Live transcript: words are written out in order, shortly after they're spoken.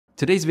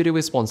Today's video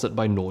is sponsored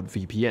by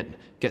NordVPN.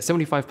 Get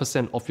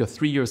 75% off your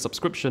 3-year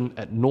subscription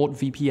at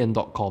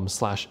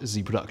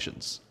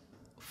nordvpn.com/zproductions.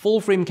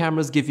 Full-frame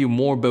cameras give you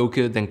more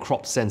bokeh than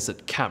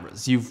crop-censored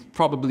cameras. You've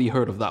probably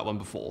heard of that one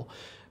before.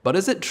 But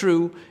is it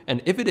true?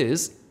 And if it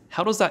is,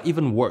 how does that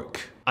even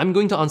work? I'm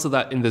going to answer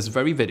that in this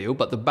very video,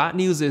 but the bad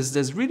news is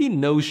there's really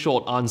no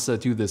short answer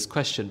to this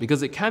question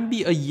because it can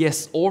be a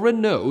yes or a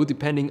no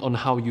depending on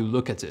how you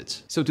look at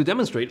it. So to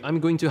demonstrate,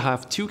 I'm going to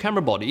have two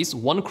camera bodies,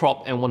 one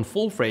crop and one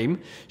full frame,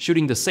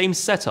 shooting the same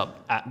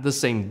setup at the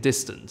same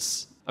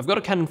distance. I've got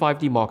a Canon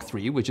 5D Mark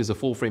III, which is a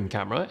full-frame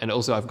camera, and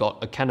also I've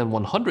got a Canon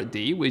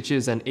 100D, which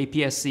is an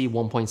APS-C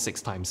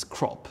 1.6x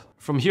crop.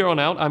 From here on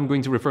out, I'm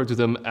going to refer to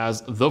them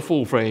as the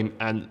full frame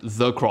and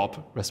the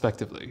crop,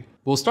 respectively.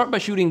 We'll start by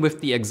shooting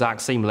with the exact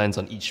same lens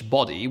on each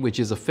body, which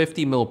is a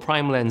 50mm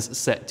prime lens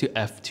set to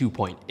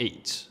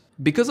f2.8.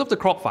 Because of the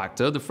crop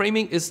factor, the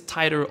framing is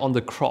tighter on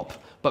the crop,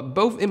 but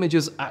both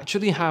images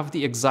actually have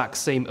the exact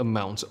same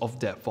amount of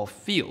depth of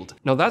field.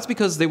 Now that's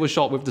because they were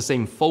shot with the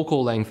same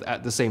focal length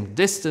at the same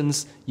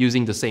distance,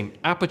 using the same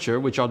aperture,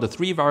 which are the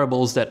three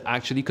variables that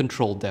actually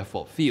control depth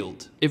of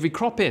field. If we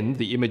crop in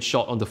the image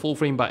shot on the full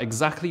frame by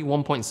exactly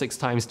 1.6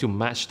 times to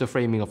match the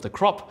framing of the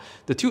crop,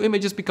 the two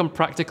images become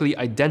practically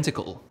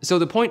identical. So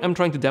the point I'm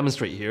trying to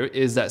demonstrate here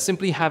is that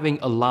simply having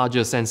a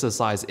larger sensor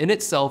size in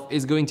itself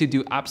is going to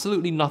do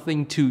absolutely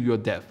nothing to your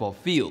depth of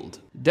field.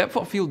 Depth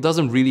of field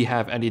doesn't really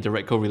have any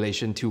direct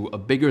correlation to a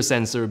bigger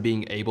sensor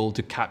being able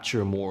to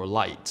capture more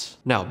light.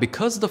 Now,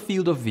 because the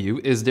field of view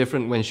is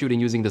different when shooting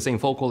using the same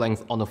focal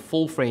length on a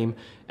full frame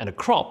and a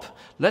crop,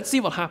 let's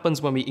see what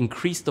happens when we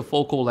increase the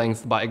focal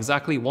length by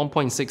exactly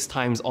 1.6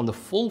 times on the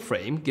full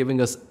frame, giving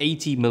us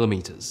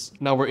 80mm.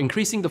 Now we're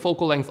increasing the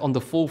focal length on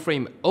the full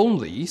frame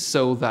only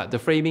so that the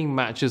framing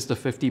matches the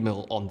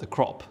 50mm on the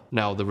crop.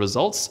 Now the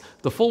results,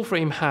 the full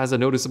frame has a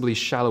noticeably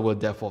shallower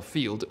depth of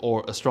field,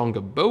 or a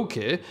stronger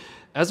bokeh,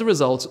 as a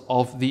result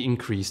of the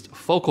increased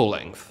focal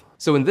length.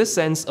 So in this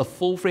sense, a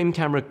full-frame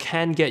camera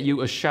can get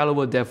you a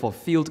shallower depth of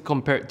field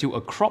compared to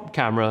a crop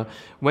camera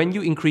when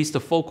you increase the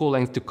focal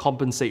length to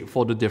compensate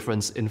for the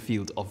difference in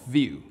field of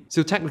view.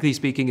 So technically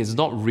speaking, it's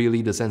not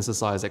really the sensor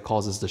size that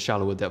causes the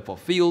shallower depth of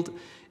field,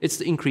 it's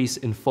the increase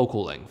in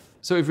focal length.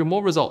 So if you're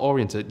more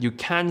result-oriented, you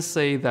can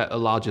say that a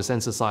larger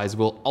sensor size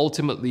will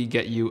ultimately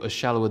get you a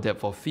shallower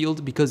depth of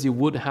field because you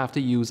would have to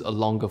use a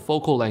longer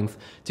focal length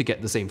to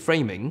get the same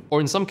framing.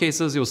 Or in some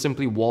cases, you'll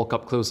simply walk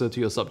up closer to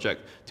your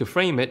subject to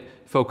frame it,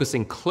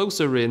 focusing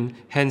closer in,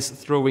 hence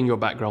throwing your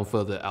background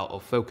further out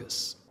of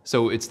focus.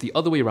 So it's the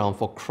other way around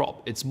for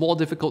crop. It's more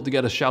difficult to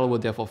get a shallower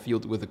depth of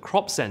field with a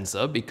crop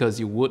sensor because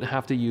you would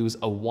have to use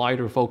a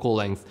wider focal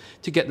length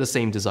to get the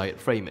same desired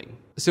framing.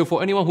 So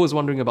for anyone who is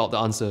wondering about the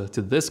answer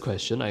to this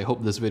question, I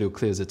hope this video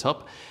clears it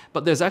up.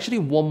 But there's actually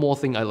one more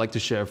thing I'd like to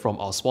share from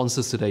our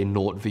sponsors today,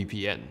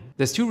 NordVPN.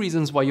 There's two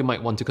reasons why you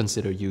might want to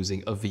consider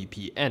using a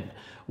VPN.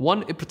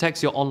 One, it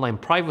protects your online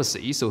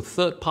privacy, so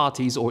third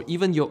parties or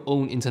even your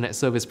own internet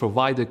service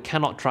provider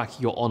cannot track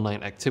your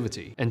online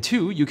activity. And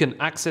two, you can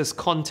access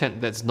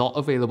content that's not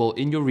available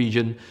in your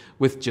region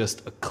with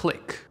just a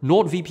click.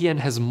 NordVPN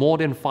has more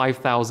than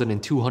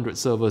 5,200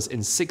 servers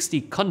in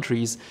 60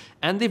 countries,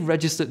 and they've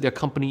registered their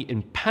company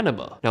in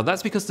Panama. Now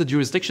that's because the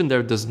jurisdiction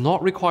there does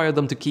not require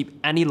them to keep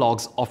any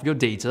logs of your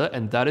data,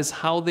 and that is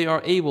how they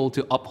are able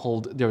to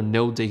uphold their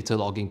no data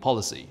logging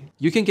policy.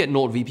 You can get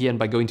NordVPN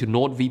by going to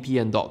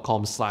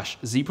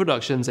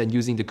nordvpn.com/zproductions and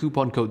using the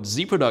coupon code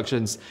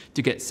zproductions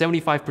to get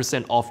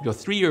 75% off your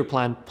 3-year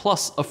plan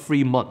plus a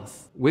free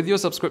month. With your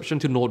subscription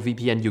to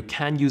NordVPN, you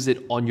can use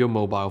it on your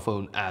mobile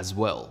phone as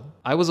well.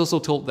 I was also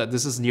told that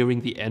this is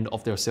nearing the end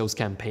of their sales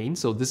campaign,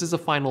 so this is a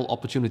final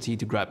opportunity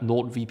to grab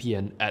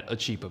NordVPN at a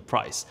cheaper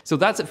price. So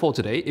that's it for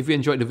today. If you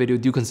enjoyed the video,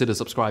 do consider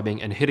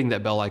subscribing and hitting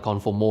that bell icon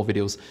for more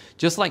videos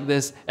just like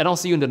this, and I'll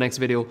see you in the next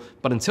video.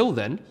 But until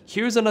then,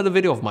 here's another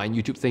video of mine,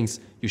 YouTube things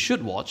you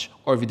should watch,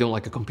 or if you don't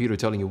like a computer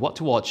telling you what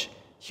to watch,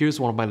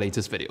 here's one of my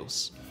latest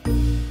videos.